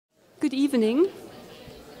Good evening.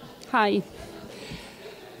 Hi.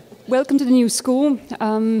 Welcome to the new school.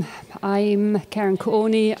 I'm Johann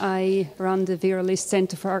König. I run the Vera List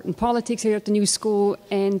Center for Art and Politics here at the new school,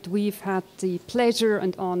 and we've had the pleasure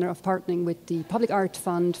and honor of partnering with the Public Art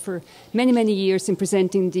Fund for many, many years in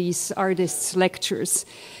presenting these artists' lectures.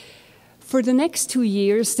 For the next 2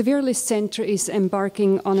 years, the Vera List Center is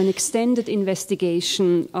embarking on an extended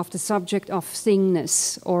investigation of the subject of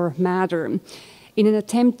thingness or matter, in an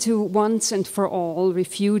attempt to once and for all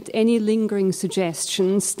refute any lingering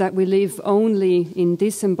suggestions that we live only in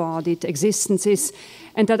disembodied existences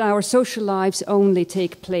and that our social lives only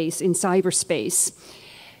take place in cyberspace.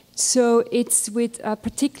 So it's with a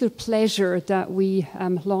particular pleasure that we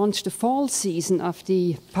launched the fall season of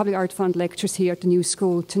the Public Art Fund lectures here at the new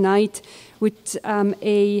school tonight with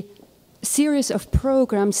a series of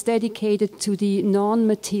programs dedicated to the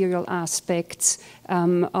non-material aspects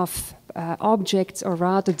of objects, or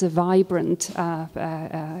rather the vibrant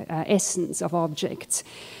essence of objects.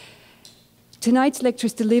 Tonight's lecture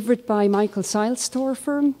is delivered by Michael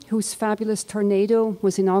Sailstorfer, whose fabulous tornado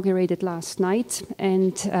was inaugurated last night,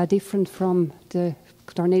 and different from the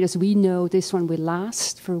tornadoes we know, this one will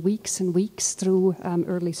last for weeks and weeks through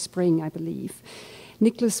early spring, I believe.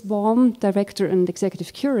 Nicholas Baum, Director and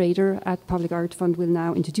Executive Curator at Public Art Fund, will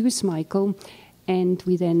now introduce Michael, and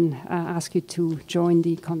we then ask you to join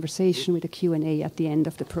the conversation with a Q&A at the end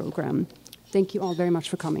of the program. Thank you all very much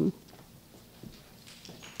for coming.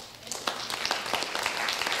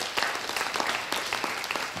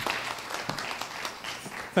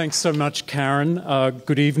 Thanks so much, Karen.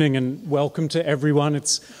 Good evening and welcome to everyone.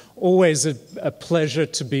 It's always a pleasure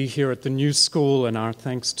to be here at the new school, and our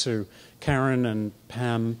thanks to Karen and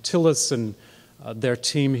Pam Tillis and their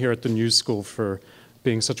team here at the new school for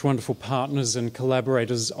being such wonderful partners and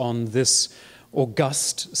collaborators on this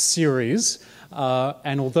august series.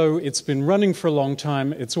 And although it's been running for a long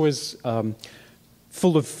time, it's always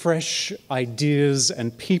full of fresh ideas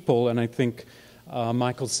and people, and I think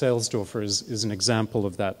Michael Sailstorfer is an example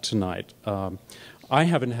of that tonight. I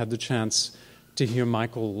haven't had the chance to hear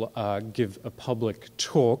Michael give a public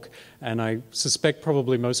talk, and I suspect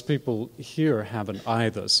probably most people here haven't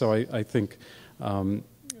either, so I think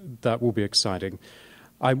that will be exciting.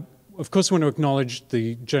 I, of course, want to acknowledge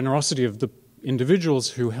the generosity of the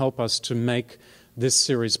individuals who help us to make this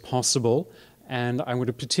series possible, and I want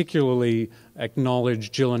to particularly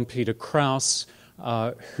acknowledge Jill and Peter Krause,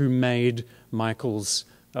 who made Michael's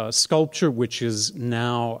sculpture, which is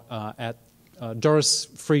now at Doris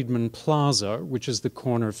Friedman Plaza, which is the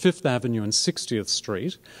corner of 5th Avenue and 60th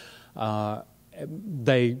Street.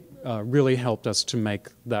 They really helped us to make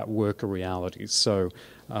that work a reality, so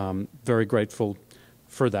very grateful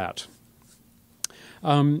for that.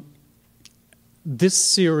 This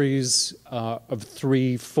series of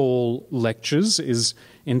 3 fall lectures is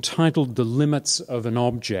entitled The Limits of an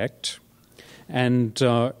Object, and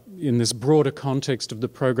in this broader context of the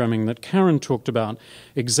programming that Karen talked about,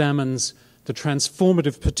 examines the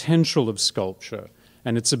transformative potential of sculpture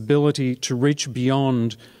and its ability to reach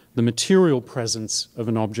beyond the material presence of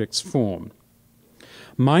an object's form.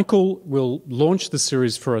 Michael will launch the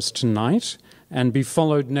series for us tonight and be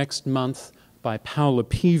followed next month by Paola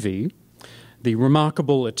Pivi, the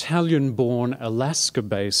remarkable Italian-born,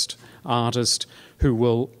 Alaska-based artist who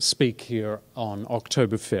will speak here on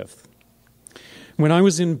October 5th. When I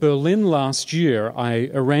was in Berlin last year, I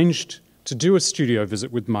arranged to do a studio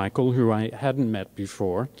visit with Michael, who I hadn't met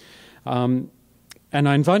before, and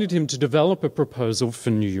I invited him to develop a proposal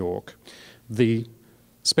for New York. The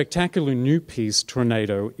spectacular new piece,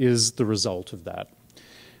 Tornado, is the result of that.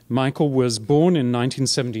 Michael was born in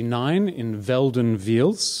 1979 in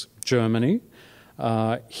Velden-Wiels, Germany.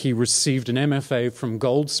 He received an MFA from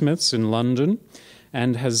Goldsmiths in London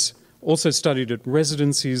and has also studied at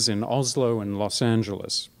residencies in Oslo and Los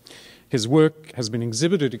Angeles. His work has been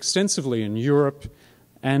exhibited extensively in Europe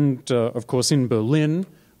and, of course, in Berlin,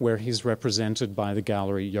 where he's represented by the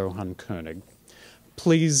gallery Johann König.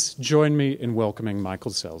 Please join me in welcoming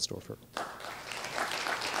Michael Sailstorfer.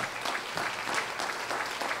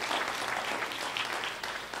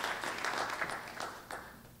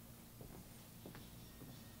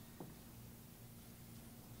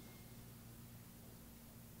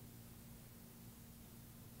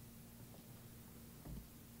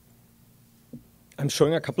 I'm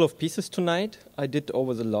showing a couple of pieces tonight I did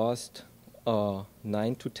over the last 9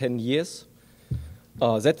 to 10 years.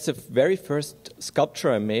 That's the very first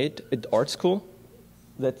sculpture I made at art school.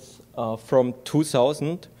 That's from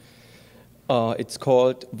 2000. It's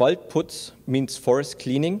called Waldputz, means forest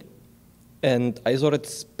cleaning. And I thought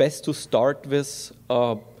it's best to start with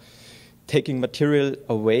taking material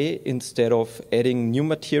away instead of adding new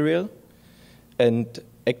material. And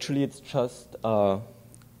actually, it's just a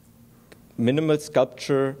minimal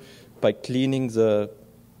sculpture by cleaning the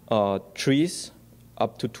trees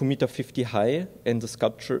up to 2.50 meters high, and the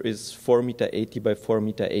sculpture is 4.80 meters by 4.80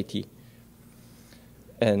 meters.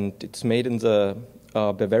 And it's made in the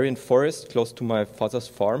Bavarian forest close to my father's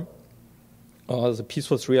farm. The piece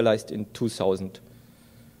was realized in 2000.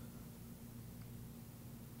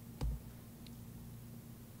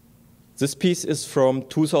 This piece is from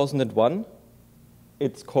 2001.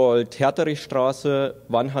 It's called Herterichstraße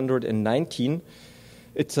 119.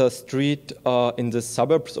 It's a street in the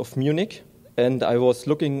suburbs of Munich, and I was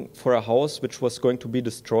looking for a house which was going to be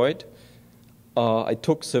destroyed. I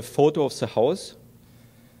took the photo of the house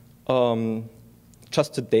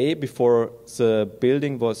just a day before the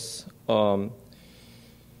building was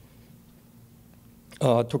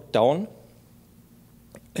took down.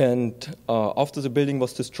 And after the building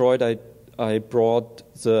was destroyed, I brought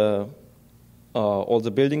all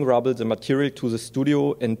the building rubble, the material, to the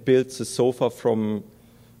studio and built the sofa from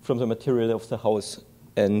the material of the house.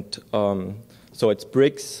 And so it's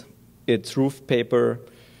bricks, it's roof paper,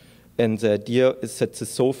 and the idea is that the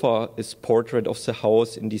sofa is portrait of the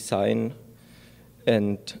house in design,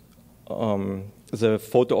 and the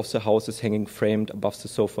photo of the house is hanging framed above the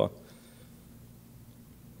sofa.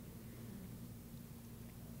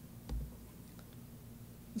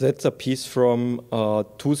 That's a piece from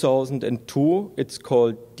 2002. It's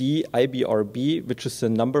called DIBRB, which is the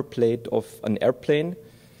number plate of an airplane.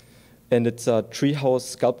 And it's a treehouse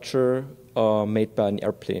sculpture made by an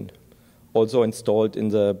airplane, also installed in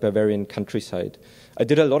the Bavarian countryside. I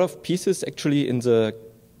did a lot of pieces actually in the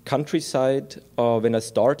countryside when I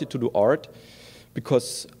started to do art,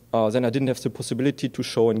 because then I didn't have the possibility to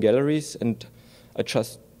show in galleries, and I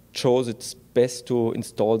just chose it's best to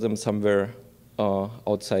install them somewhere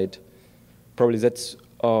outside. Probably that's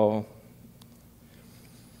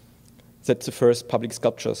the first public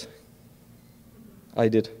sculptures I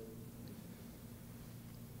did.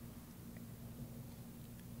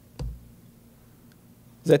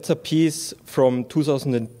 That's a piece from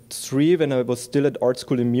 2003 when I was still at art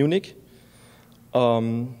school in Munich.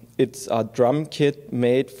 It's a drum kit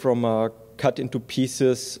made from a cut into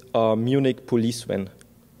pieces Munich police van.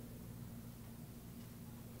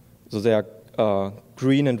 So they are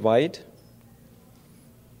green and white.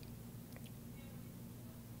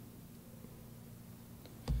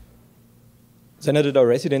 Then I did a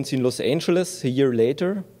residency in Los Angeles a year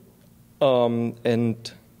later,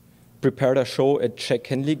 and prepared a show at Jack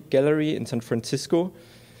Henley Gallery in San Francisco.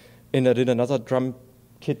 And I did another drum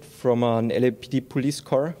kit from an LAPD police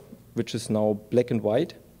car, which is now black and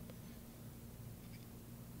white.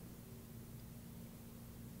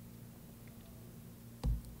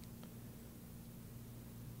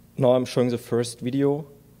 Now I'm showing the first video.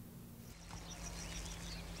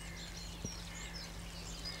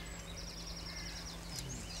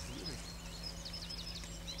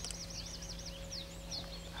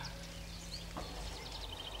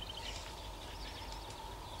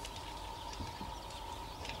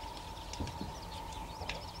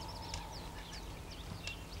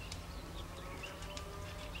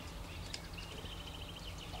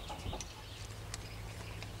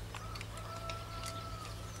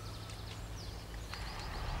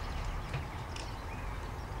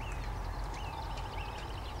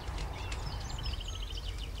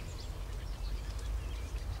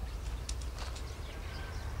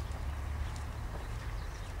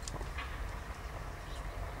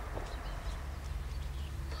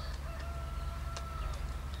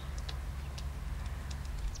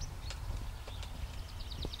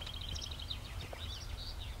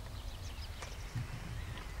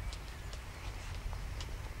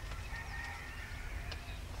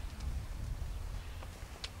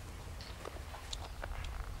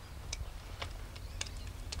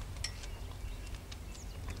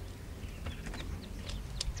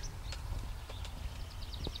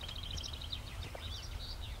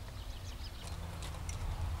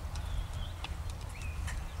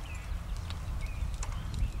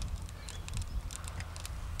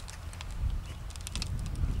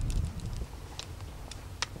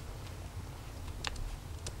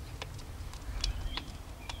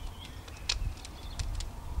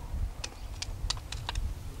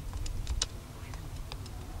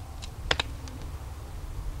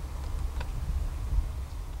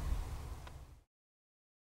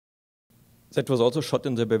 That was also shot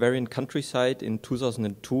in the Bavarian countryside in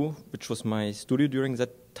 2002, which was my studio during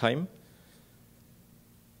that time.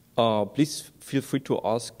 Please feel free to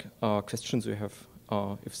ask questions you have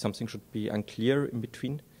if something should be unclear in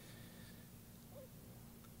between.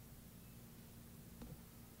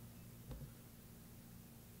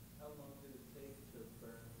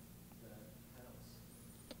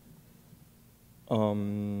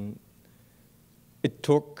 It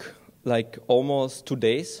took like almost 2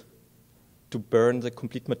 days to burn the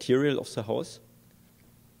complete material of the house.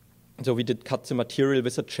 So we did cut the material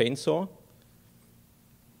with a chainsaw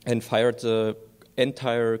and fired the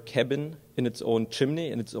entire cabin in its own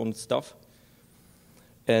chimney, in its own stuff.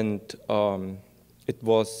 And it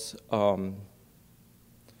was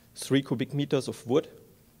 3 cubic meters of wood.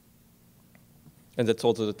 And that's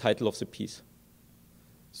also the title of the piece.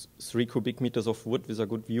 3 cubic meters of wood with a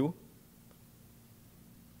good view.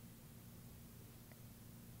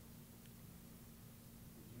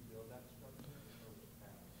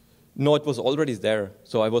 No, it was already there.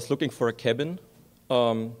 So I was looking for a cabin.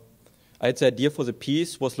 I had the idea for the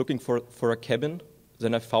piece, was looking for a cabin.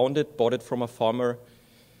 Then I found it, bought it from a farmer,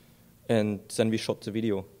 and then we shot the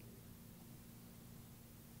video.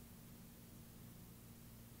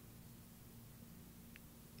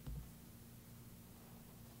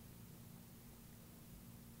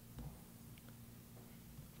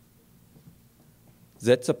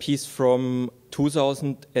 That's a piece from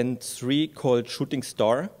 2003 called Shooting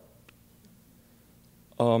Star.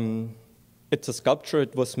 It's a sculpture.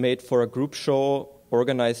 It was made for a group show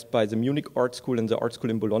organized by the Munich Art School and the Art School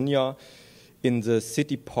in Bologna in the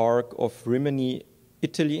city park of Rimini,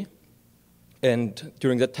 Italy. And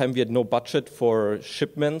during that time, we had no budget for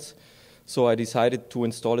shipments, so I decided to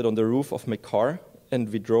install it on the roof of my car,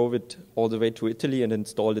 and we drove it all the way to Italy and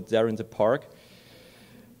installed it there in the park.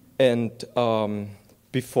 And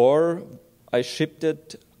before I shipped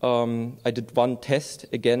it, I did one test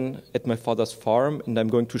again at my father's farm, and I'm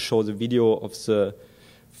going to show the video of the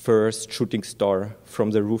first shooting star from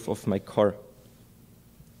the roof of my car.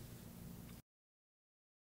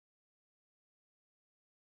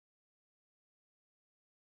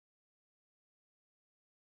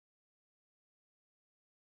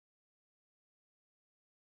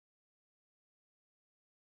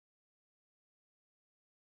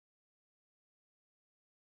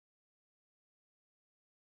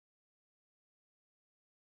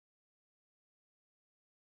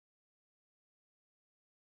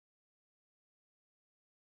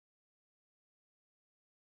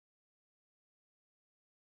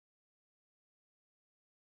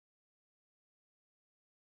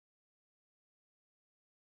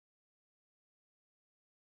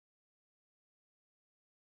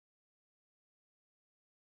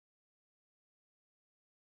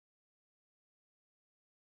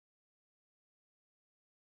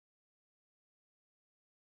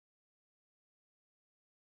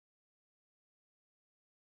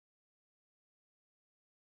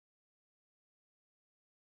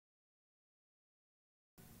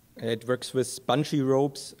 It works with bungee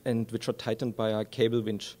ropes, and which are tightened by a cable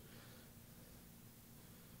winch.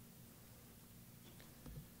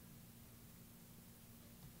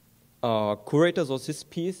 Curators of this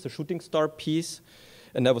piece, the shooting star piece,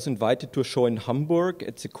 and I was invited to a show in Hamburg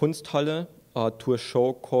at the Kunsthalle, to a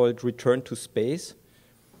show called Return to Space.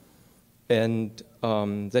 And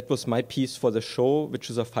that was my piece for the show,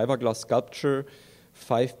 which is a fiberglass sculpture,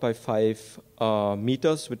 5 by 5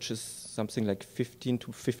 meters, which is something like 15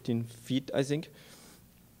 to 15 feet, I think.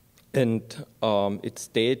 And it's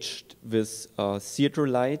staged with theater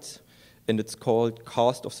lights, and it's called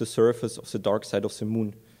Cast of the Surface of the Dark Side of the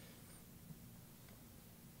Moon.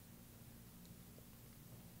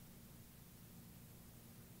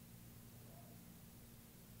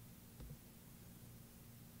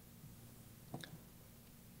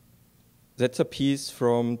 That's a piece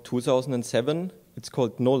from 2007. It's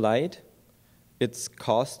called No Light. It's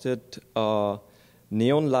casted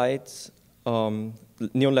neon lights.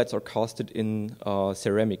 Neon lights are casted in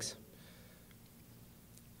ceramics,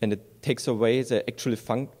 and it takes away the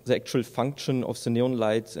actual function of the neon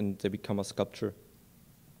lights, and they become a sculpture.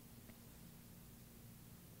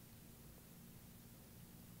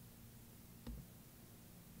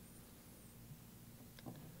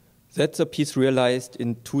 That's a piece realized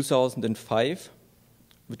in 2005,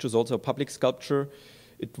 which was also a public sculpture.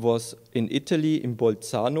 It was in Italy, in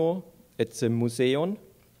Bolzano, at the Museum.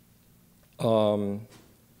 And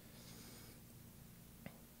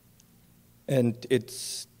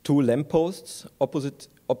it's 2 lampposts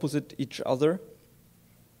opposite each other.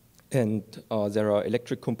 And there are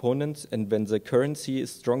electric components. And when the current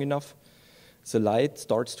is strong enough, the light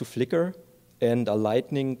starts to flicker, and a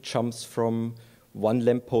lightning jumps from one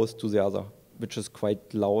lamppost to the other, which is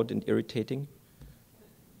quite loud and irritating.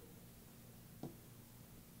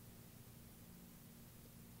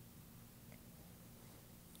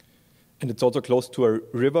 And it's also close to a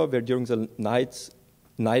river where during the night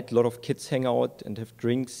a lot of kids hang out and have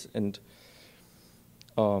drinks, and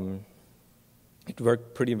it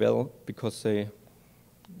worked pretty well because they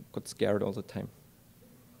got scared all the time.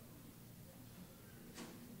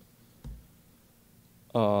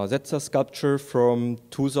 That's a sculpture from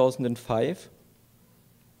 2005.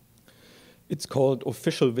 It's called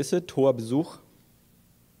Official Visit, Hoher Besuch.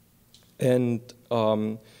 And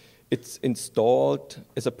it's installed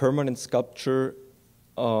as a permanent sculpture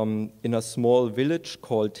in a small village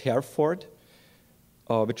called Herford,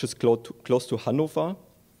 which is close to Hanover.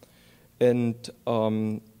 And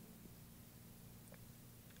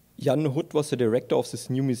Jan Hood was the director of this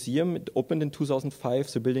new museum. It opened in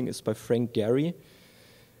 2005. The building is by Frank Gehry.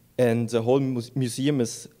 And the whole museum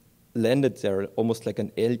is landed there almost like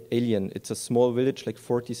an alien. It's a small village, like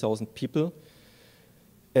 40,000 people.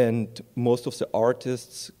 And most of the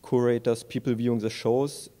artists, curators, people viewing the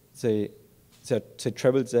shows, they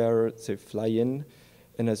travel there, they fly in.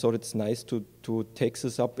 And I thought it's nice to take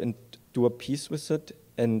this up and do a piece with it.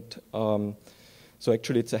 And so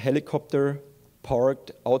actually it's a helicopter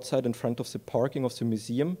parked outside in front of the parking of the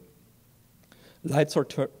museum. Lights are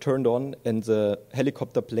turned on, and the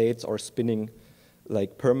helicopter blades are spinning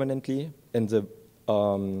like permanently, and the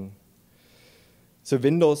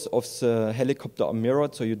windows of the helicopter are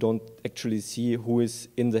mirrored, so you don't actually see who is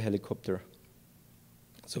in the helicopter.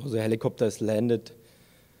 So the helicopter is landed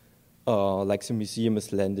like the museum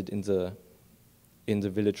is landed in the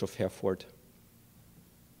village of Herford.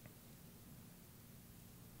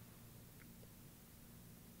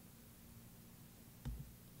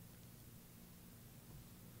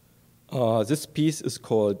 This piece is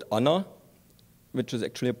called Anna, which is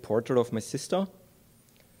actually a portrait of my sister.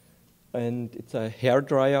 And it's a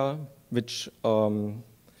hairdryer which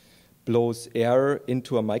blows air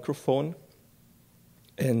into a microphone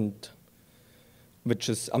and which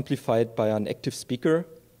is amplified by an active speaker.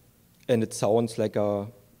 And it sounds like a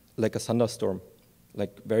thunderstorm,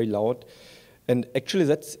 like very loud. And actually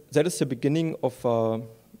that is the beginning of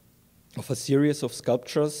a series of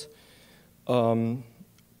sculptures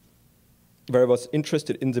where I was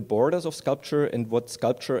interested in the borders of sculpture and what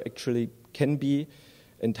sculpture actually can be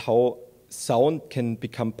and how sound can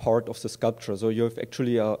become part of the sculpture. So you have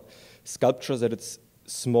actually a sculpture that it's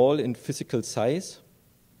small in physical size,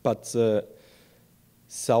 but the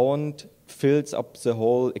sound fills up the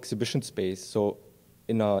whole exhibition space. So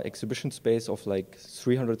in an exhibition space of like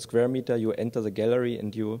 300 square meters, you enter the gallery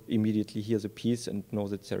and you immediately hear the piece and know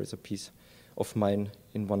that there is a piece of mine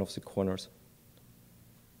in one of the corners.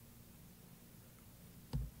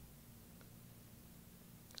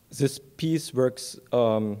 This piece works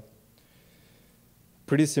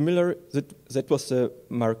pretty similar. That was the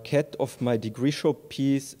maquette of my degree show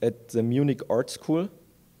piece at the Munich Art School.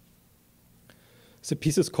 The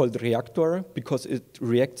piece is called Reactor because it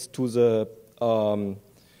reacts to the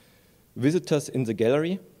visitors in the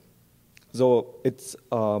gallery. So it's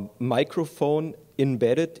a microphone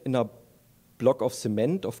embedded in a block of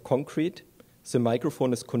cement, of concrete. The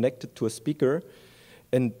microphone is connected to a speaker,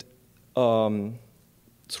 and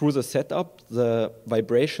through the setup, the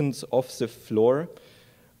vibrations of the floor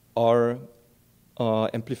are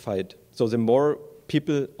amplified. So the more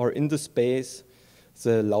people are in the space,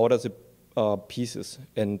 the louder the piece is.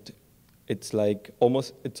 And it's like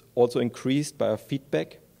it's also increased by a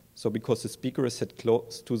feedback. So because the speaker is set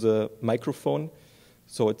close to the microphone,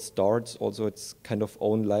 so it starts also its kind of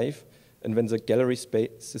own life. And when the gallery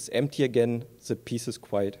space is empty again, the piece is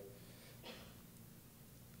quiet.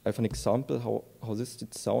 I have an example how this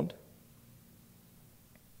did sound.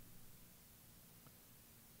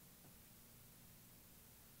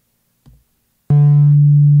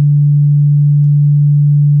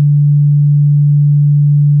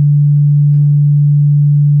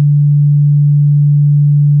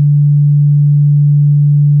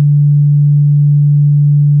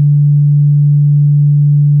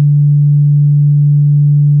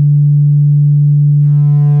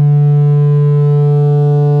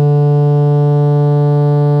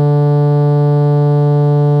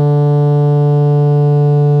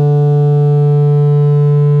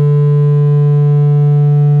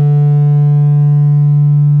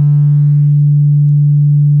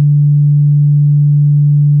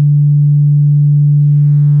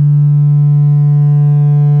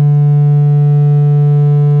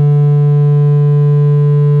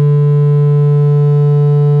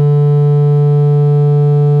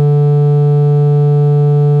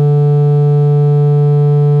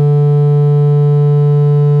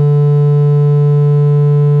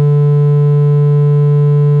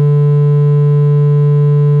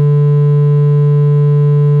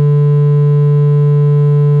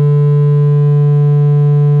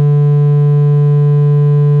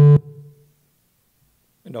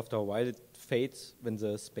 After a while, it fades when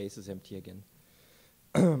the space is empty again.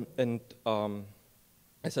 And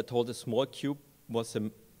as I told, the small cube was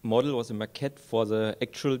a model, was a maquette for the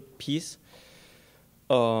actual piece.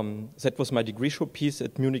 That was my degree show piece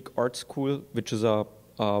at Munich Art School, which is a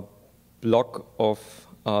block of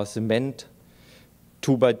cement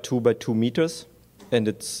 2 by 2 by 2 meters, and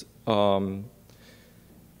it's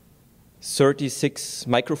 36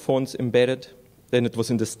 microphones embedded. Then it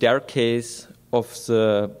was in the staircase of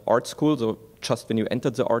the art school, so just when you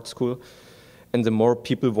entered the art school. And the more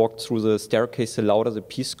people walked through the staircase, the louder the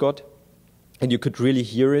piece got. And you could really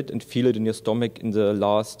hear it and feel it in your stomach in the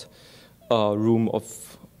last room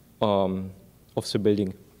of the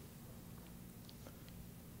building.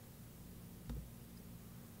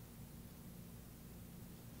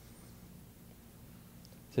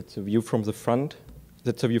 That's a view from the front.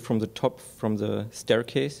 That's a view from the top, from the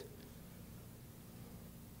staircase.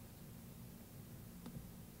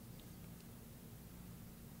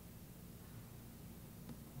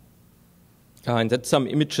 And that's some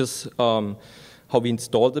images how we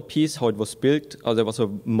installed the piece, how it was built. There was a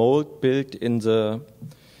mold built in the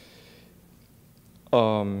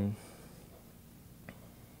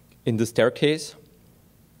staircase,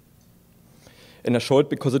 and I show it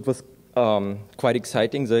because it was quite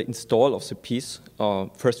exciting. The install of the piece.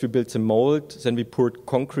 First we built the mold, then we poured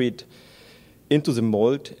concrete into the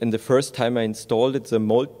mold. And the first time I installed it, the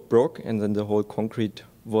mold broke, and then the whole concrete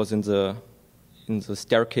was in the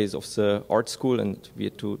staircase of the art school, and we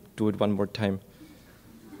had to do it one more time.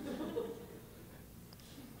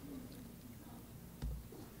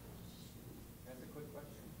 That's a quick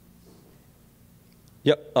question.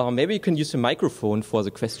 Yeah, maybe you can use the microphone for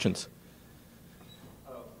the questions.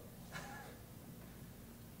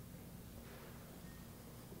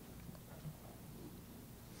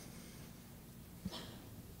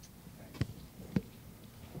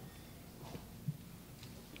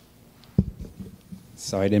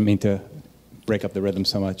 Sorry, I didn't mean to break up the rhythm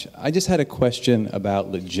so much. I just had a question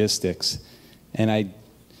about logistics. And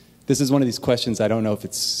this is one of these questions, I don't know if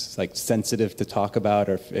it's like sensitive to talk about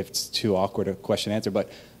or if it's too awkward a question to answer,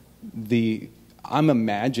 but I'm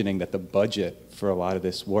imagining that the budget for a lot of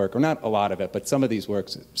this work, or not a lot of it, but some of these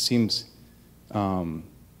works seems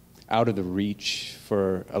out of the reach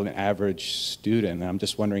for an average student. And I'm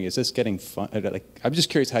just wondering, is this getting fun? I'm just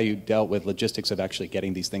curious how you dealt with logistics of actually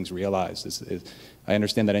getting these things realized. I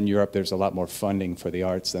understand that in Europe there's a lot more funding for the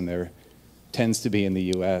arts than there tends to be in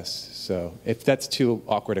the US. So if that's too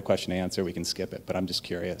awkward a question to answer, we can skip it, but I'm just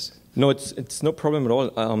curious. No, it's no problem at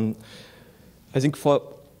all. I think for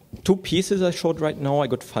 2 pieces I showed right now, I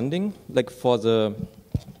got funding, like for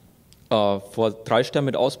Dreistern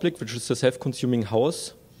mit Ausblick, which is a self-consuming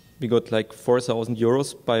house. We got like 4,000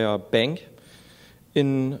 euros by a bank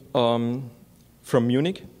from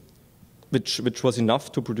Munich, which was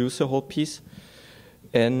enough to produce the whole piece.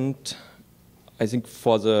 And I think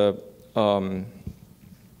for the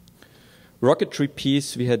rocketry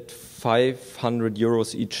piece, we had 500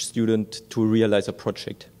 euros each student to realize a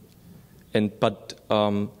project. And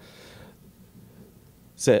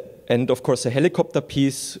of course the helicopter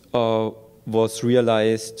piece was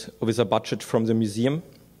realized with a budget from the museum.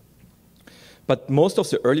 But most of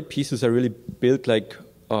the early pieces I really built like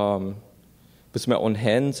with my own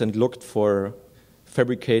hands and looked for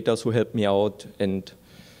fabricators who helped me out. And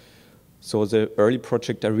so the early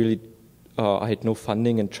project I had no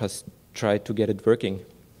funding and just tried to get it working.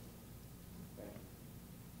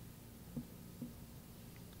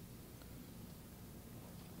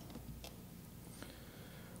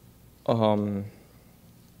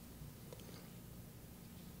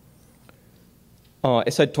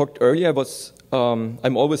 As I talked earlier,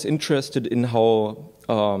 I'm always interested in how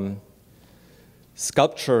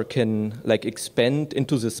sculpture can like expand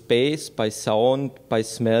into the space by sound, by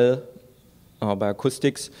smell, by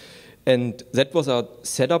acoustics, and that was a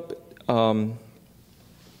setup in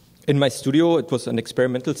my studio. It was an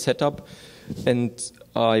experimental setup, and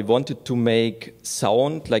I wanted to make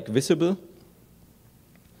sound like visible.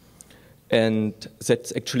 And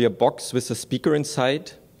that's actually a box with a speaker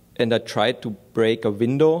inside. And I tried to break a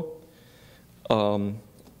window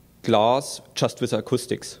glass just with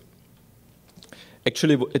acoustics.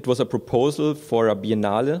 Actually, it was a proposal for a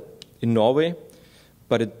biennale in Norway,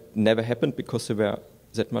 but it never happened because they were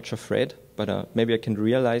that much afraid. But maybe I can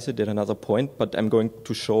realize it at another point. But I'm going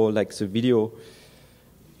to show like the video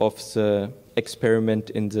of the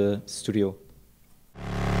experiment in the studio.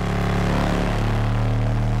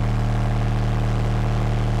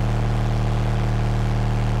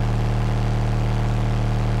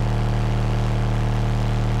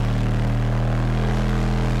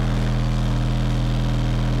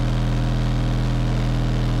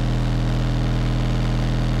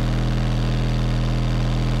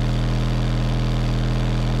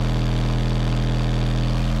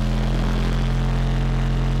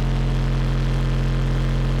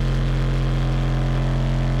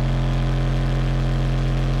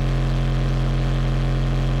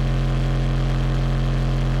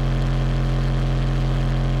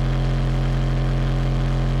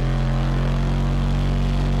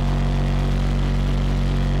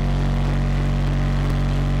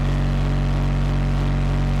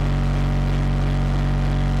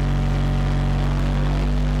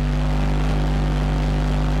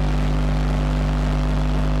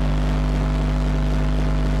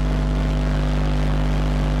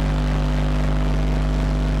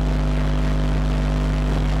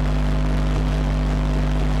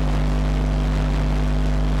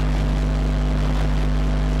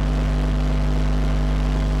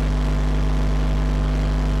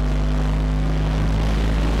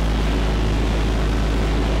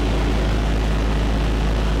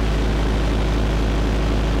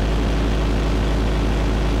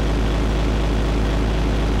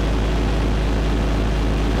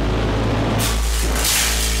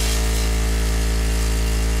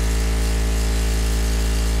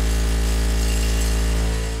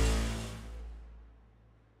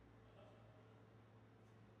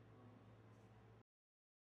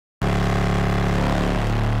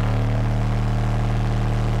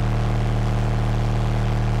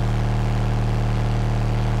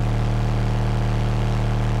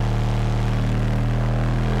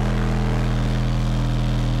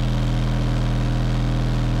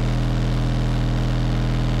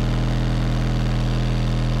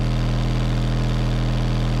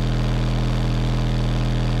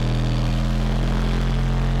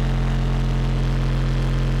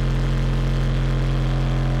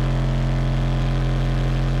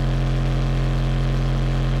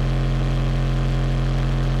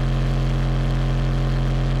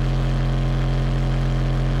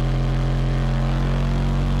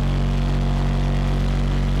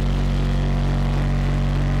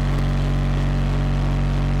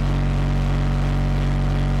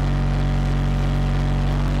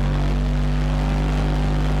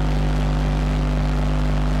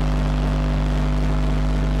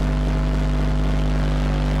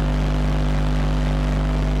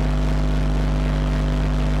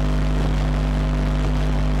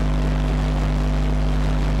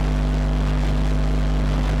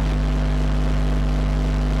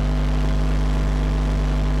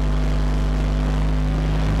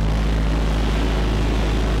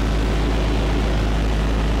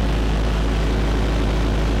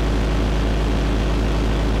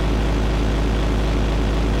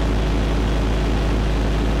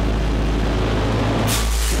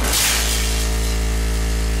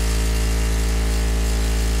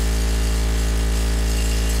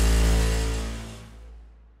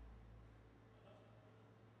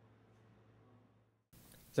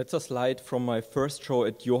 That's a slide from my first show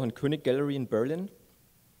at Johann König Gallery in Berlin.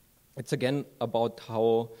 It's again about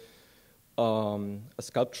how a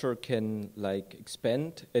sculpture can like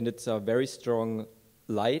expand, and it's a very strong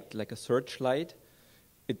light, like a searchlight.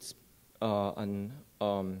 It's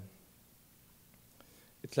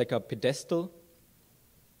it's like a pedestal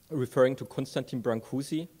referring to Constantin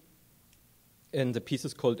Brancusi, and the piece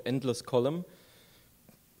is called Endless Column.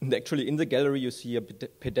 And actually in the gallery you see a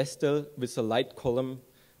pedestal with a light column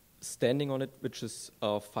standing on it, which is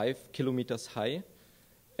 5 kilometers high.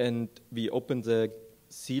 And we open the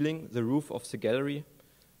ceiling, the roof of the gallery,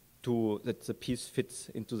 that the piece fits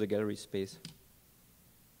into the gallery space.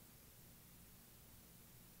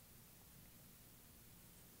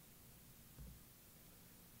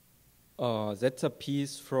 That's a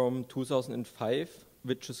piece from 2005,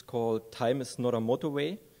 which is called Time is Not a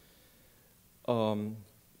Motorway.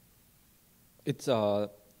 It's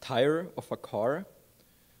a tire of a car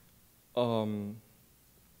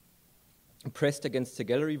pressed against the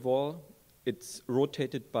gallery wall. It's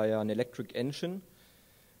rotated by an electric engine,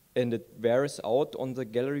 and it wears out on the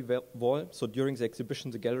gallery wall. So during the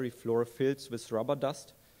exhibition, the gallery floor fills with rubber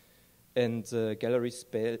dust, and the gallery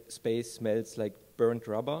space smells like burnt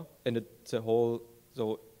rubber, and so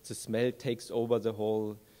the smell takes over the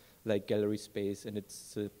whole like gallery space, and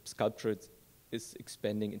the sculpture is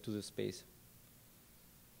expanding into the space.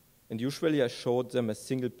 And usually I showed them as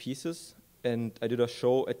single pieces, and I did a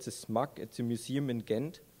show at the SMAC at the museum in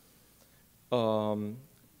Ghent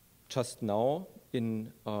just now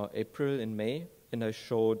in April and May, and I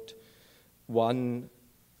showed one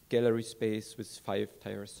gallery space with 5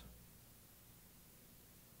 tires.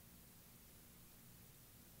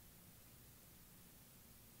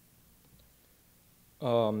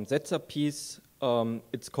 That's a piece,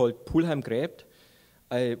 it's called Pulheim gräbt.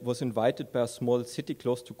 I was invited by a small city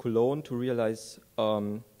close to Cologne to realize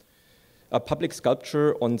a public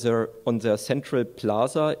sculpture on their central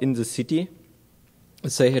plaza in the city.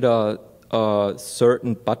 They had a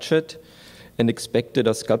certain budget and expected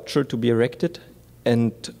a sculpture to be erected.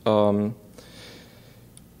 And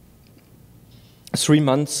 3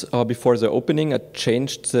 months before the opening, I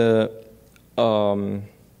changed the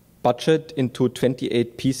budget into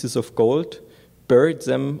 28 pieces of gold, buried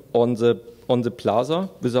them on the plaza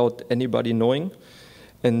without anybody knowing.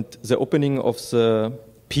 And the opening of the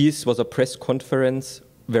piece was a press conference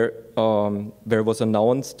where was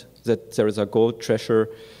announced that there is a gold treasure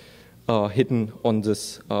hidden on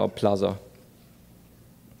this plaza.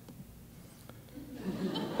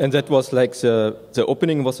 And that was like the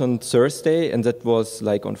opening was on Thursday, and that was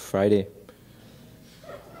like on Friday.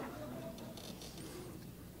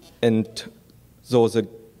 And so the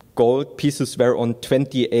gold pieces were on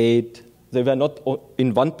 28. They were not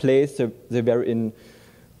in one place. They were in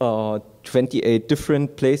 28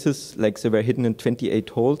 different places. Like they were hidden in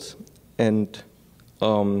 28 holes. And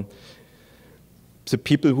the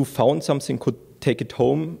people who found something could take it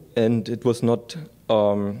home, and it was not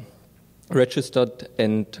registered.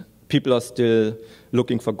 And people are still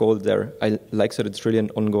looking for gold there. I like that it's really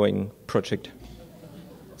an ongoing project.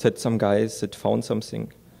 That some guys that found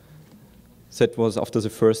something. That was after the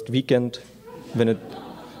first weekend,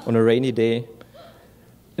 on a rainy day.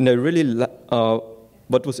 And I really,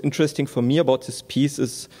 what was interesting for me about this piece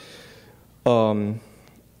is also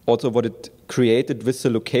what it created with the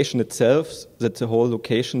location itself, that the whole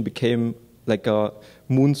location became like a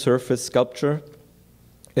moon surface sculpture.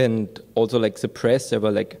 And also like the press, there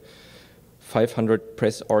were like 500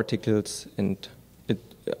 press articles, and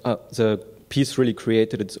the piece really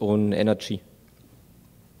created its own energy.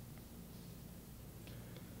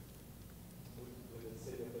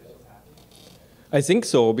 I think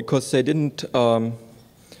so, because they didn't.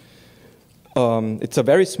 It's a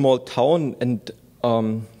very small town, and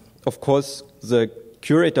of course the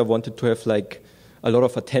curator wanted to have like a lot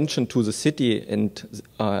of attention to the city, and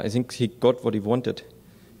I think he got what he wanted.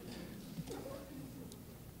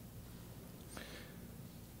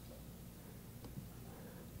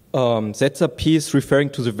 That's a piece referring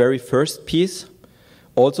to the very first piece,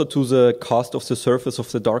 also to the cast of the surface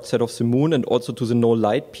of the dark side of the moon, and also to the no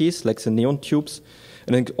light piece, like the neon tubes.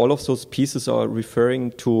 And I think all of those pieces are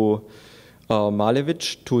referring to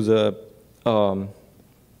Malevich, to the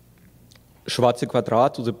schwarze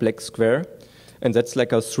Quadrat, to the black square. And that's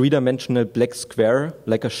like a 3-dimensional black square,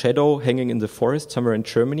 like a shadow hanging in the forest somewhere in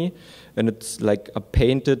Germany. And it's like a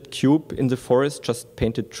painted cube in the forest, just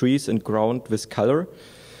painted trees and ground with color.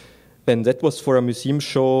 And that was for a museum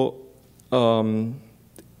show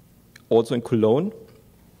also in Cologne,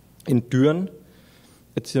 in Düren.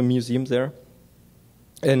 It's a museum there.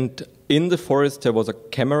 And in the forest there was a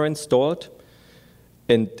camera installed,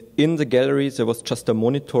 And in the gallery, there was just a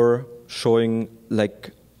monitor showing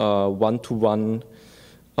like one-to-one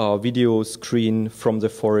video screen from the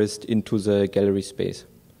forest into the gallery space.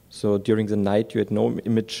 So during the night, you had no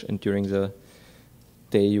image, and during the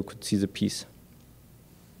day, you could see the piece.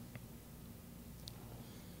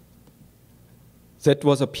 That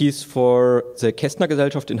was a piece for the Kästner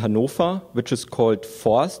Gesellschaft in Hannover, which is called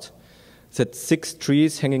Forst. That's 6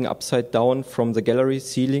 trees hanging upside down from the gallery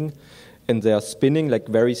ceiling, and they are spinning like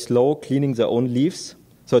very slow, cleaning their own leaves.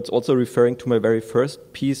 So it's also referring to my very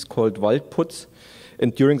first piece called Waldputz.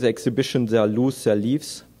 And during the exhibition, they lose their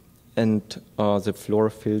leaves, and the floor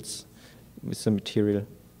fills with the material.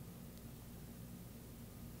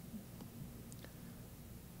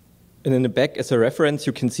 And in the back, as a reference,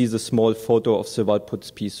 you can see the small photo of the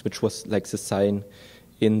Waldputz piece, which was like the sign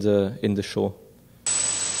in the show.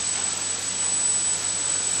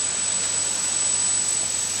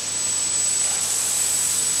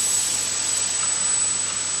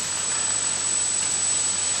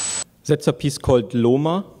 That's a piece called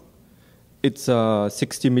Loma. It's a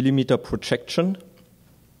 60mm projection.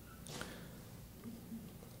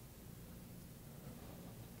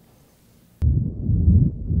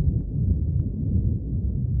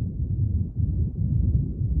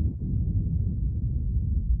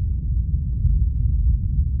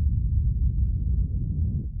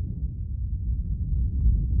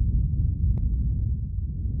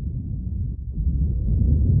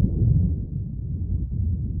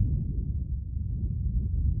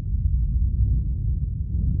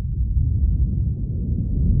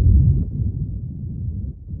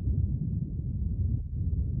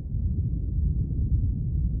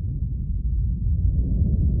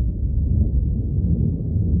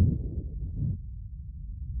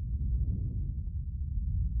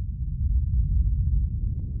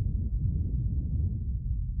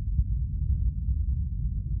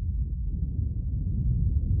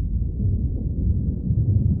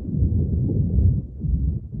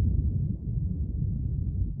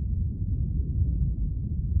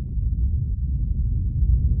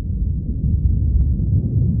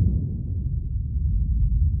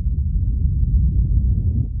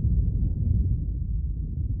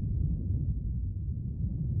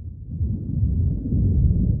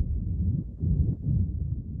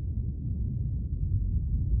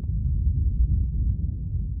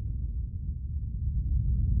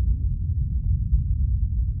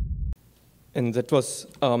 And that was,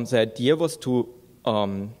 the idea was to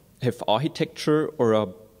have architecture or a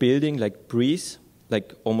building like breathe,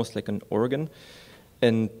 like almost like an organ.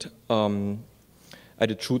 And I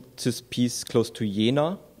did shoot this piece close to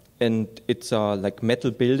Jena, and it's a like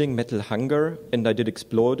metal building, metal hangar, and I did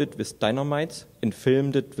explode it with dynamite and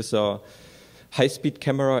filmed it with a high-speed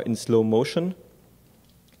camera in slow motion.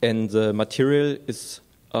 And the material is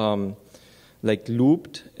like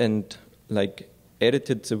looped and like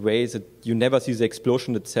edited the way that you never see the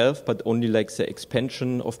explosion itself, but only like the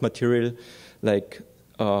expansion of material, like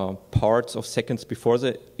parts of seconds before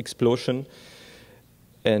the explosion,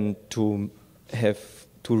 and to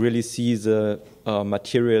really see the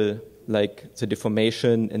material, like the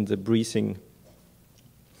deformation and the breathing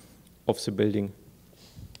of the building.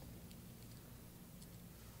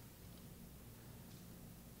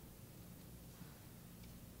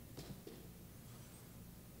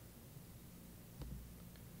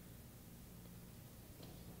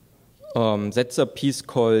 That's a piece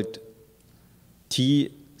called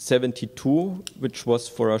T72, which was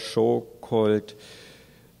for a show called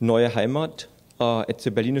Neue Heimat at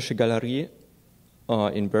the Berlinische Galerie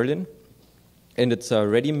in Berlin. And it's a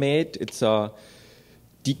ready-made, it's a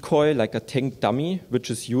decoy, like a tank dummy,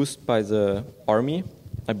 which is used by the army.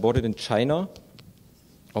 I bought it in China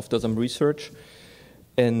after some research.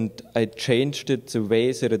 And I changed it the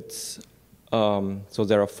way that it's so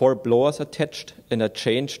there are 4 blowers attached, and I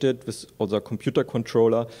changed it with also a computer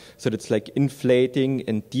controller so that it's like inflating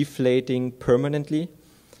and deflating permanently,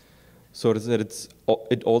 so that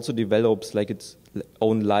it also develops like its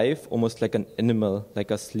own life, almost like an animal,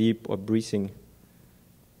 like asleep or breathing.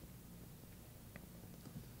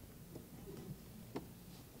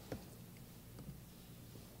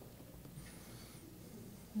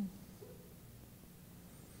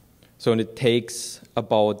 So it takes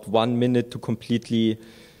about 1 minute to completely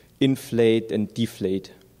inflate and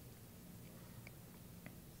deflate.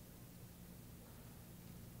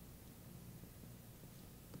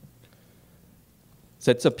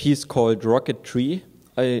 That's a piece called Rocket Tree.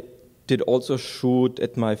 I did also shoot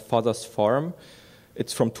at my father's farm.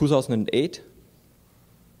 It's from 2008.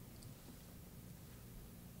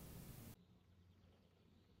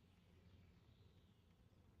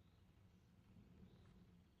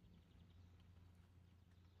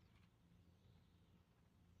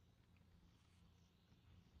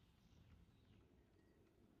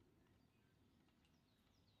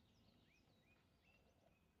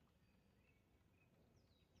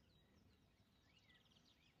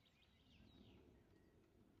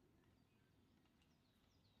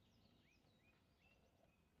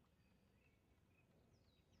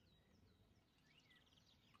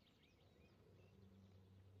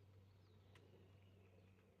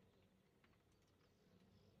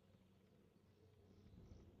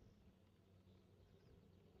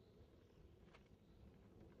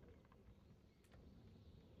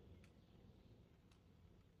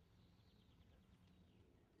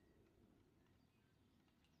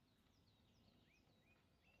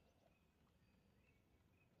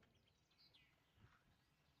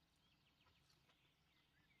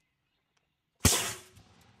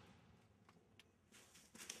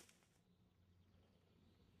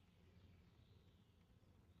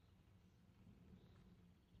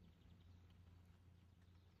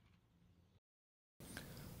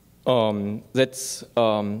 That's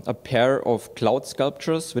a pair of cloud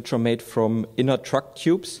sculptures which are made from inner truck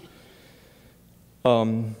tubes.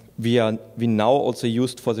 We now also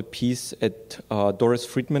used for the piece at Doris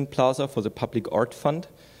Friedman Plaza for the Public Art Fund.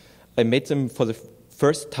 I made them for the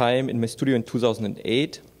first time in my studio in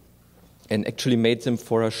 2008 and actually made them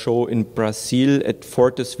for a show in Brazil at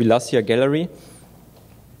Fortes Villacia Gallery.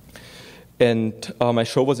 And my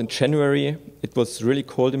show was in January. It was really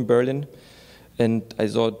cold in Berlin. And I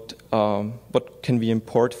thought, what can we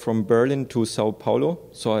import from Berlin to São Paulo?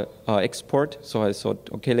 So export. So I thought,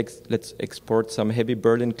 okay, let's export some heavy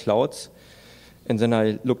Berlin clouds. And then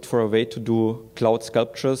I looked for a way to do cloud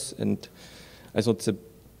sculptures. And I thought the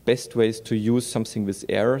best way is to use something with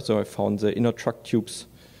air. So I found the inner truck tubes.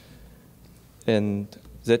 And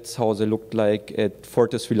that's how they looked like at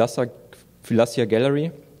Fortes Villacia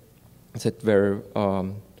Gallery. That were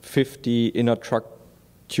 50 inner truck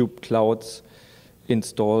tube clouds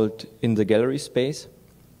installed in the gallery space.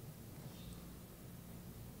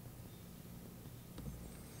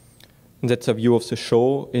 And that's a view of the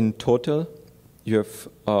show in total. You have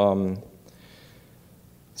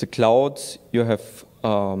the clouds, you have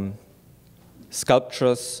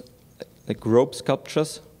sculptures, like rope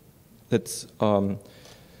sculptures. That's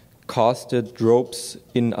casted ropes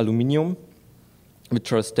in aluminium,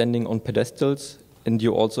 which are standing on pedestals. And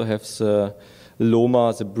you also have the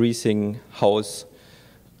Loma, the breathing house,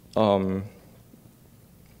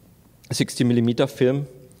 60mm film,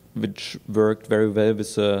 which worked very well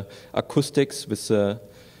with the acoustics, with the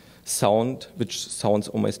sound, which sounds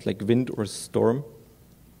almost like wind or storm.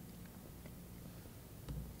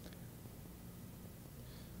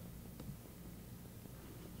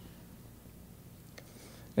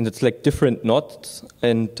 And it's like different knots,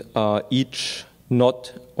 and each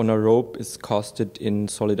knot on a rope is casted in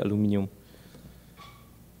solid aluminium.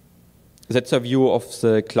 That's a view of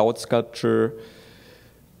the cloud sculpture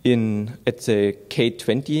at the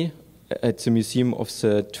K20, at the Museum of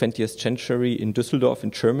the 20th Century in Düsseldorf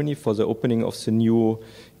in Germany for the opening of the new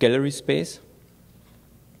gallery space.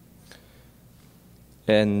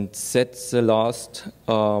 And that's the last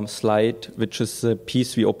slide, which is the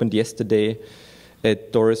piece we opened yesterday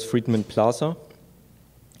at Doris Friedman Plaza.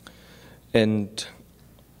 And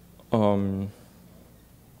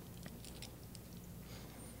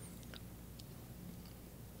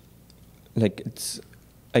like it's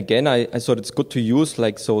again, I thought it's good to use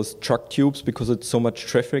like those truck tubes because it's so much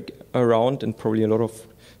traffic around and probably a lot of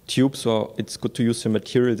tubes, so it's good to use the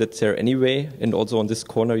material that's there anyway. And also on this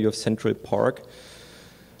corner you have Central Park.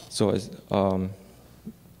 So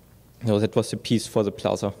no, that was the piece for the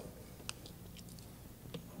plaza.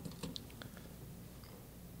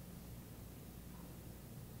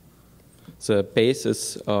 The base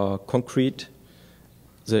is concrete,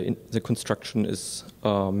 the construction is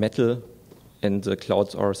metal, and the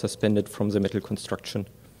clouds are suspended from the metal construction.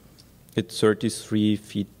 It's 33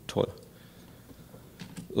 feet tall.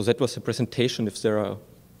 So that was the presentation. If there are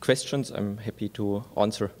questions, I'm happy to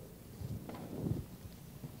answer.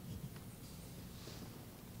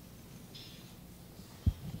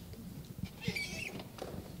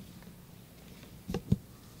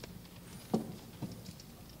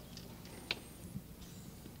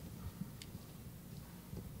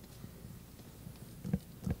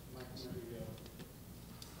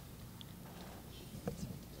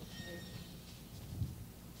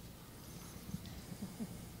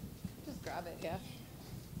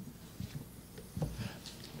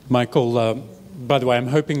 Michael, by the way, I'm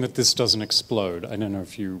hoping that this doesn't explode. I don't know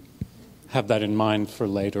if you have that in mind for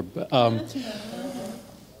later. But,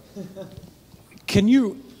 can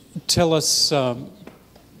you tell us,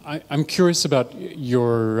 I'm curious about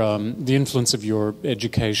the influence of your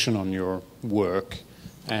education on your work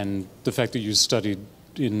and the fact that you studied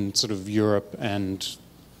in sort of Europe and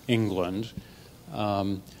England.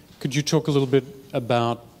 Could you talk a little bit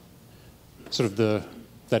about sort of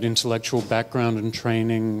that intellectual background and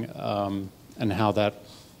training and how that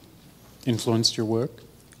influenced your work?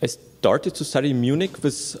 I started to study in Munich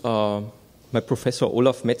with my professor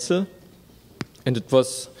Olaf Metzel, and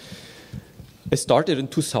I started in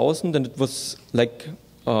 2000, and it was like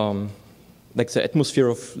the atmosphere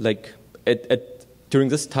of like during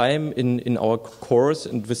this time in our course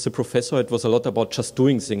and with the professor, it was a lot about just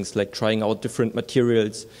doing things, like trying out different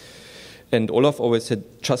materials. And Olaf always said,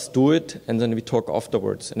 just do it, and then we talk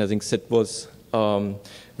afterwards. And I think that was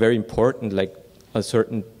very important, like a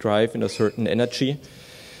certain drive and a certain energy.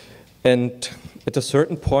 And at a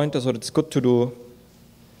certain point, I thought it's good to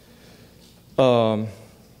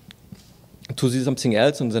to see something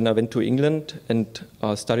else, and then I went to England and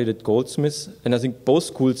studied at Goldsmiths. And I think both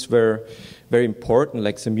schools were very important,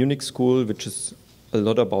 like the Munich school, which is a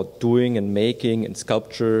lot about doing and making and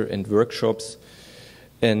sculpture and workshops.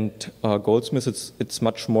 And Goldsmiths, it's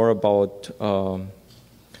much more about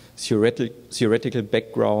theoretical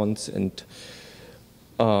backgrounds. And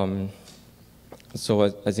so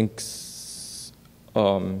I think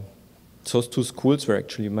those two schools were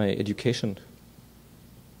actually my education.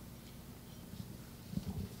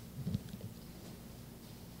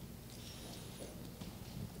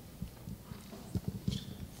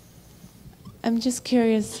 I'm just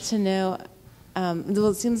curious to know, well,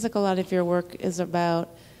 it seems like a lot of your work is about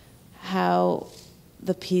how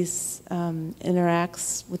the piece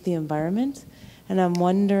interacts with the environment, and I'm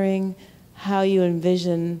wondering how you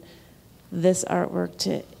envision this artwork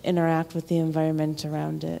to interact with the environment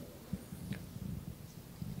around it.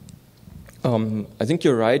 I think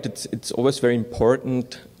you're right. It's always very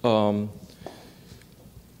important,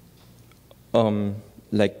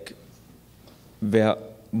 like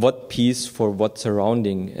what piece for what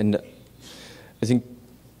surrounding. And I think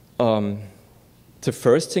the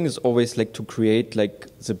first thing is always like to create like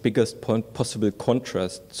the biggest possible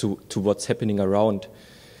contrast to what's happening around.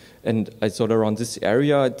 And I thought around this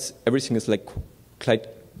area, everything is like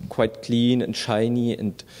quite clean and shiny,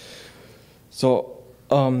 and so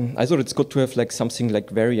I thought it's good to have like something like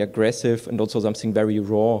very aggressive and also something very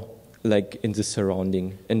raw, like in the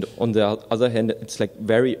surrounding. And on the other hand, it's like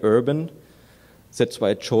very urban. That's why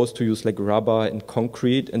I chose to use like rubber and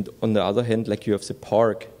concrete. And on the other hand, like you have the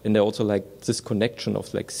park, and also like this connection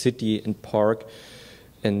of like city and park,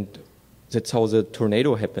 and that's how the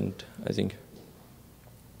tornado happened, I think,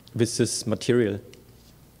 with this material.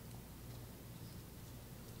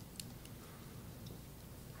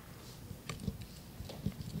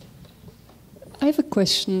 I have a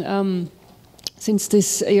question.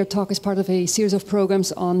 Since your talk is part of a series of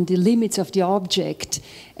programs on the limits of the object,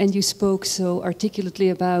 and you spoke so articulately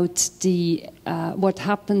about the what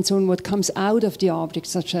happens and what comes out of the object,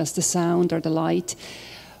 such as the sound or the light,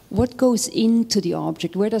 what goes into the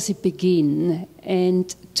object? Where does it begin?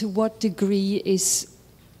 And to what degree is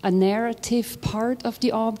a narrative part of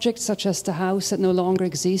the object, such as the house that no longer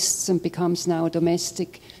exists and becomes now a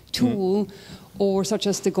domestic tool, or such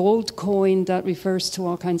as the gold coin that refers to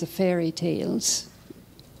all kinds of fairy tales?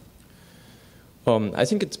 I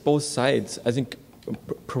think it's both sides. I think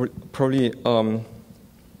probably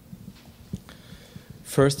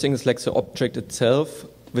first thing is like the object itself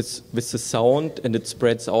with the sound, and it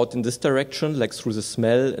spreads out in this direction, like through the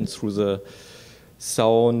smell and through the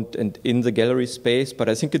sound and in the gallery space. But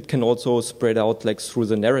I think it can also spread out like through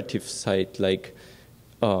the narrative side, like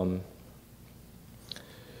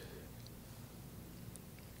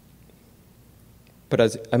but I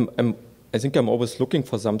think I'm always looking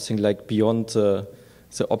for something like beyond the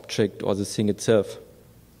object or the thing itself.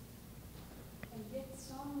 And yet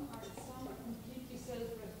some are completely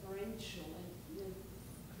self-referential and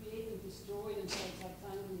create and destroy themselves like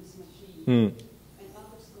time in this machine. And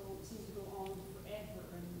others seem to go on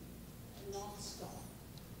forever and not stop.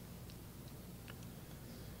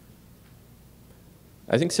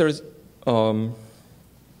 I think there is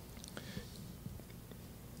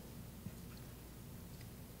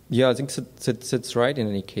yeah, I think that's right in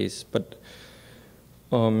any case, but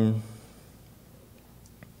I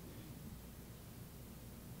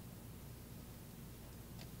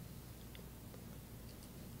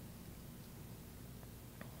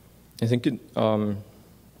think it,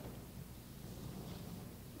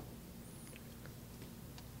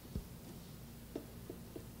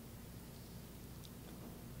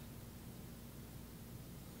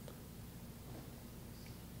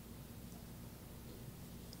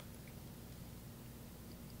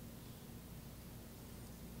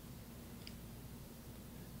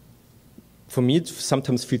 for me, it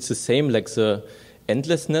sometimes feels the same, like the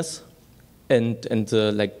endlessness and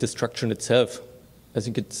the like destruction itself. I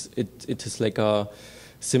think it is like a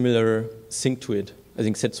similar thing to it. I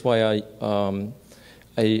think that's why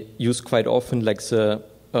I use quite often like the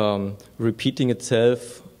repeating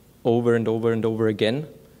itself over and over and over again.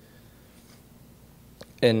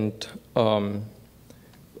 And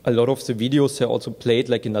a lot of the videos are also played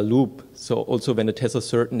like in a loop. So also when it has a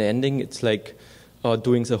certain ending, it's like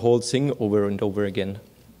doing the whole thing over and over again.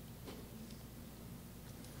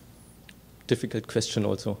 Difficult question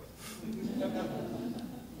also.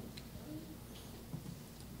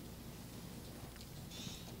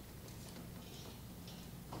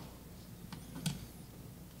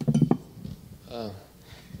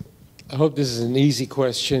 I hope this is an easy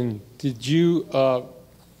question. Did you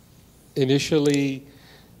initially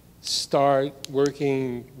start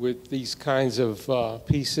working with these kinds of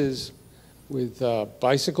pieces with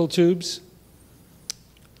bicycle tubes?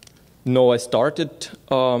 No, I started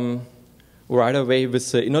right away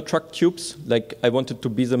with the inner truck tubes. Like I wanted to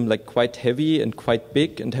be them like quite heavy and quite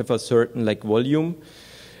big and have a certain like volume.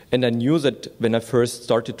 And I knew that when I first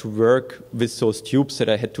started to work with those tubes that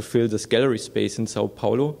I had to fill this gallery space in São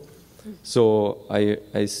Paulo. So I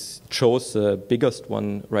chose the biggest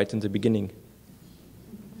one right in the beginning.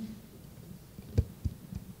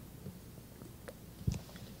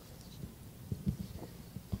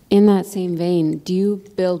 In that same vein, do you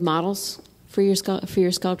build models for your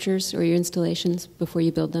sculptures or your installations before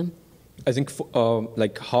you build them? I think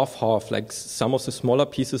like half. Like some of the smaller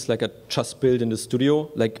pieces, like I just built in the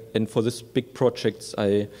studio. Like, and for this big projects,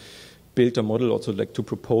 I built a model also like to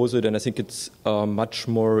propose it. And I think it's much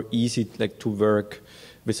more easy like to work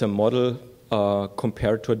with a model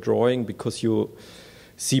compared to a drawing, because you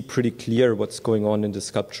see pretty clear what's going on in the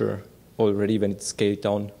sculpture already when it's scaled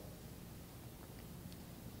down.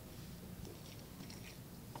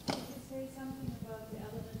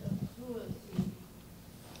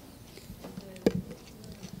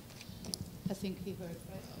 I think he heard,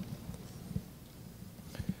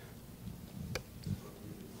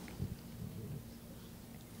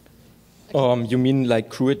 right? You mean like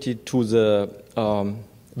cruelty to the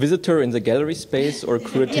visitor in the gallery space, or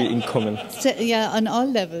cruelty in common? So, yeah, on all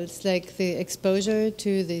levels, like the exposure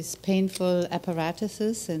to these painful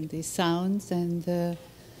apparatuses and these sounds, and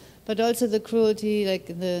but also the cruelty, like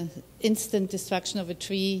the instant destruction of a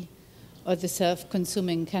tree, or the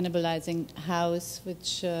self-consuming, cannibalizing house,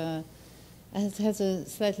 which has a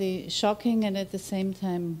slightly shocking and at the same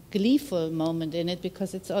time gleeful moment in it,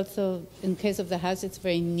 because it's also, in case of the house, it's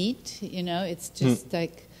very neat, you know, it's just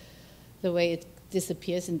like the way it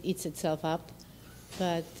disappears and eats itself up.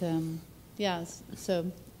 But yeah,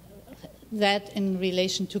 so that in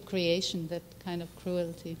relation to creation, that kind of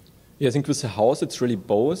cruelty. Yeah, I think with the house it's really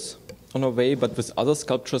both on a way, but with other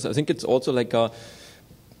sculptures I think it's also like a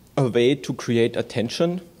way to create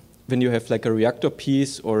attention. When you have like a reactor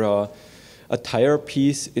piece or a tire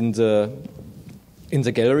piece in the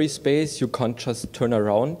gallery space, you can't just turn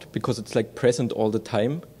around because it's like present all the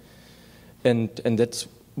time, and that's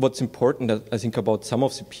what's important, I think, about some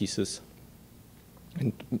of the pieces.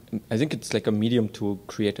 And I think it's like a medium to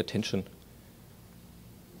create attention.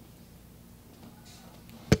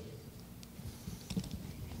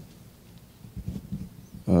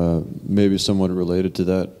 Maybe somewhat related to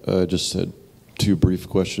that, I just had two brief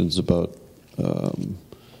questions about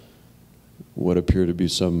what appear to be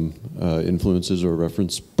some influences or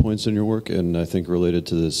reference points in your work, and I think related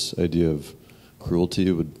to this idea of cruelty,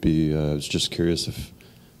 it would be, I was just curious if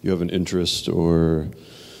you have an interest or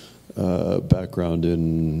background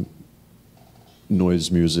in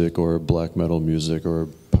noise music or black metal music or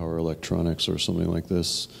power electronics or something like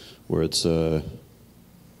this, where it's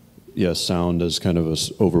sound as kind of an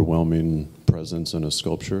overwhelming presence in a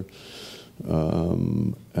sculpture.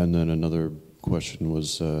 And then another question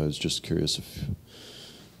was, I was just curious if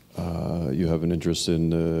you have an interest in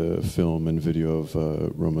the film and video of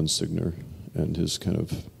Roman Signer and his kind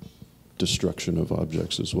of destruction of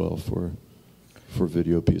objects as well for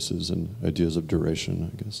video pieces and ideas of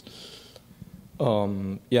duration, I guess.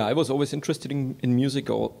 Yeah, I was always interested in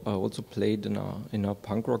music. I also played in a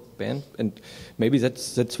punk rock band, and maybe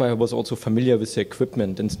that's why I was also familiar with the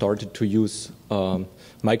equipment and started to use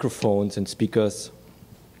microphones and speakers.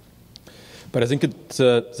 But I think it's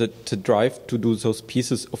the drive to do those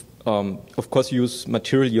pieces. Of course, you use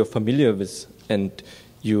material you're familiar with, and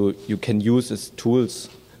you can use as tools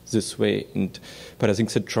this way. But I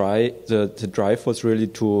think the drive was really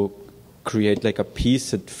to create like a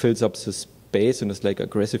piece that fills up the space and is like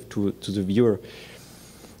aggressive to the viewer.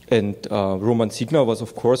 And Roman Signer was,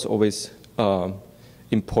 of course, always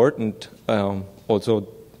important. Also,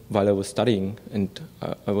 while I was studying, and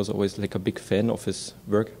I was always like a big fan of his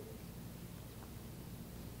work.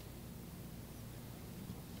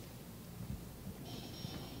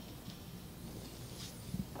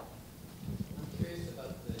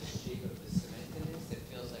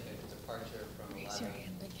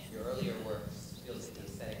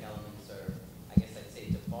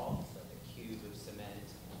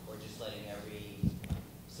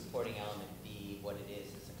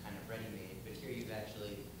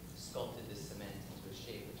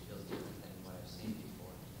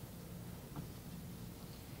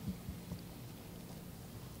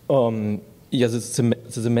 Yeah, the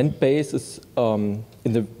cement base is, in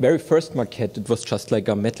the very first maquette, it was just like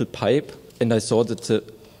a metal pipe, and I thought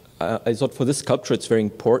that for this sculpture it's very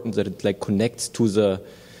important that it like connects to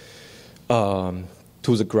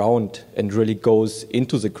to the ground and really goes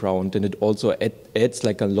into the ground, and it also adds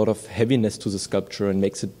like a lot of heaviness to the sculpture and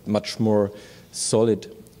makes it much more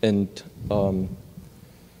solid. And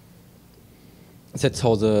that's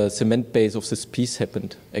how the cement base of this piece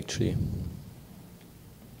happened, actually.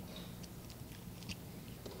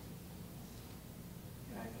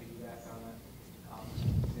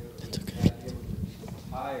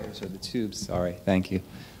 Tires or the tubes, sorry, thank you.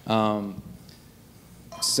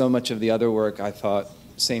 So much of the other work, I thought,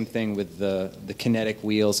 same thing with the kinetic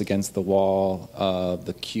wheels against the wall,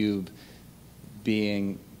 the cube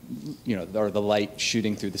being, or the light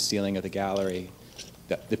shooting through the ceiling of the gallery,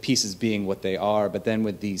 the pieces being what they are. But then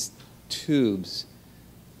with these tubes,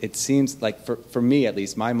 it seems like, for me at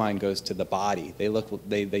least, my mind goes to the body.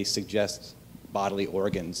 They suggest bodily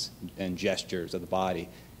organs and gestures of the body,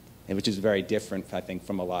 and which is very different, I think,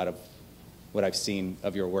 from a lot of what I've seen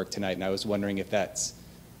of your work tonight. And I was wondering if that's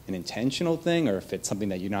an intentional thing, or if it's something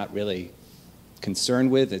that you're not really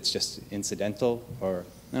concerned with, it's just incidental, or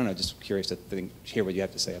I don't know, just curious to hear what you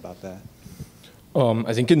have to say about that.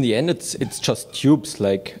 I think in the end it's just tubes,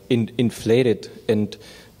 like inflated,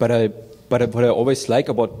 but what I always like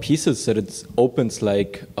about pieces that it opens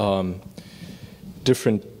like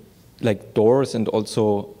different like doors, and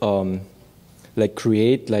also like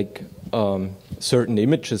create like certain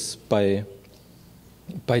images by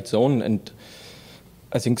its own. And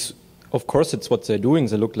I think, of course, it's what they're doing.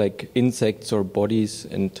 They look like insects or bodies,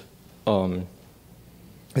 and I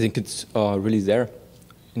think it's really there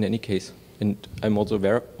in any case. And I'm also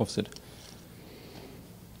aware of it.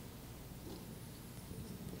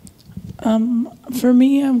 For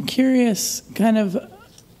me, I'm curious kind of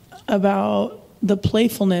about the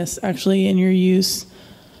playfulness actually in your use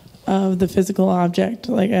of the physical object.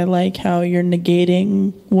 Like, I like how you're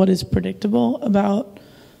negating what is predictable about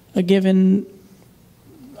a given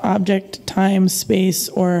object, time, space,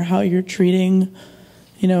 or how you're treating,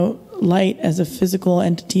 light as a physical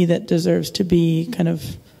entity that deserves to be kind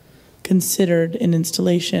of considered in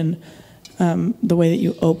installation, the way that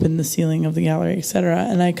you open the ceiling of the gallery, etc.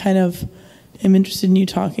 And I kind of am interested in you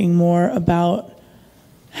talking more about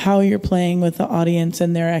how you're playing with the audience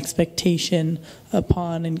and their expectation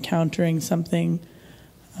upon encountering something,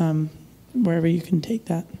 wherever you can take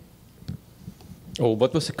that. Oh,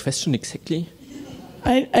 what was the question exactly?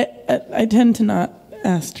 I tend to not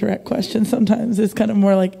ask direct questions sometimes. It's kind of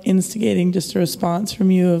more like instigating just a response from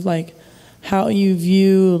you of like how you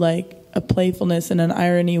view like a playfulness and an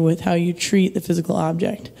irony with how you treat the physical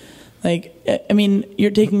object. Like, I mean, you're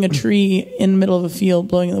taking a tree in the middle of a field,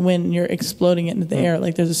 blowing in the wind, and you're exploding it into the air.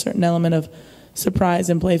 Like, there's a certain element of surprise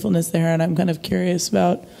and playfulness there, and I'm kind of curious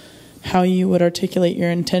about how you would articulate your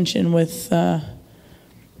intention with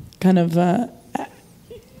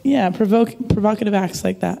provocative acts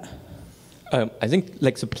like that. I think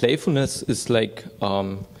like the playfulness is like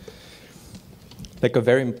a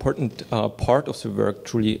very important part of the work,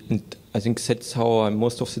 truly, and I think that's how I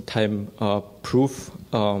most of the time prove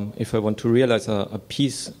if I want to realize a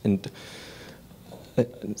piece. And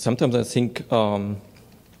sometimes I think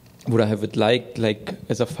would I have it like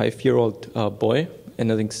as a 5-year-old boy,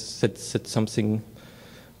 and I think that's something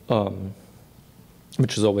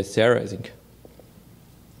which is always there, I think.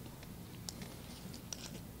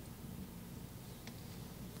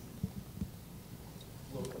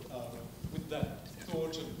 With that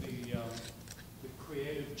thought of the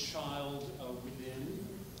creative child within,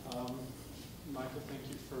 Michael, thank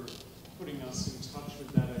you for putting us in touch with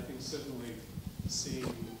that. I think certainly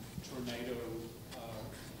seeing Tornado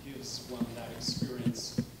gives one that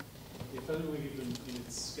experience, if only even in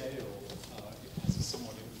its scale, it has a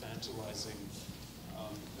somewhat infantilizing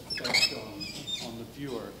effect on the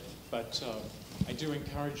viewer. But I do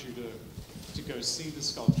encourage you to go see the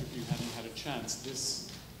sculpture if you haven't had a chance. This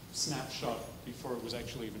snapshot before it was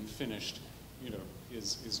actually even finished,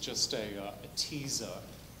 is just a teaser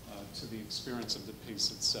to the experience of the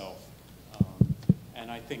piece itself. And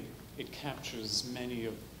I think it captures many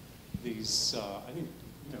of these, I think,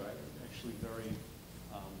 actually very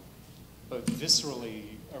both viscerally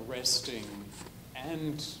arresting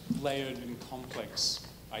and layered and complex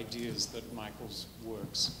ideas that Michael's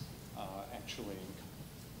works actually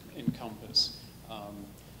encompass.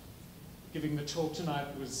 Giving the talk tonight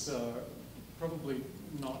was probably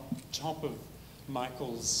not top of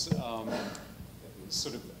Michael's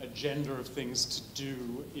sort of agenda of things to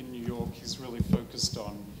do in New York. He's really focused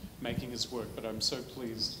on making his work, but I'm so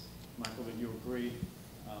pleased, Michael, that you agreed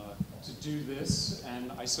to do this,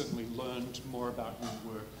 and I certainly learned more about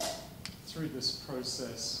your work through this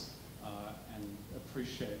process, and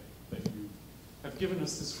appreciate that you have given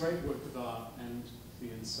us this great work of art and the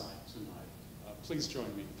insight tonight. Please please join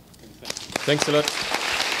me in thanking you. Thanks a lot.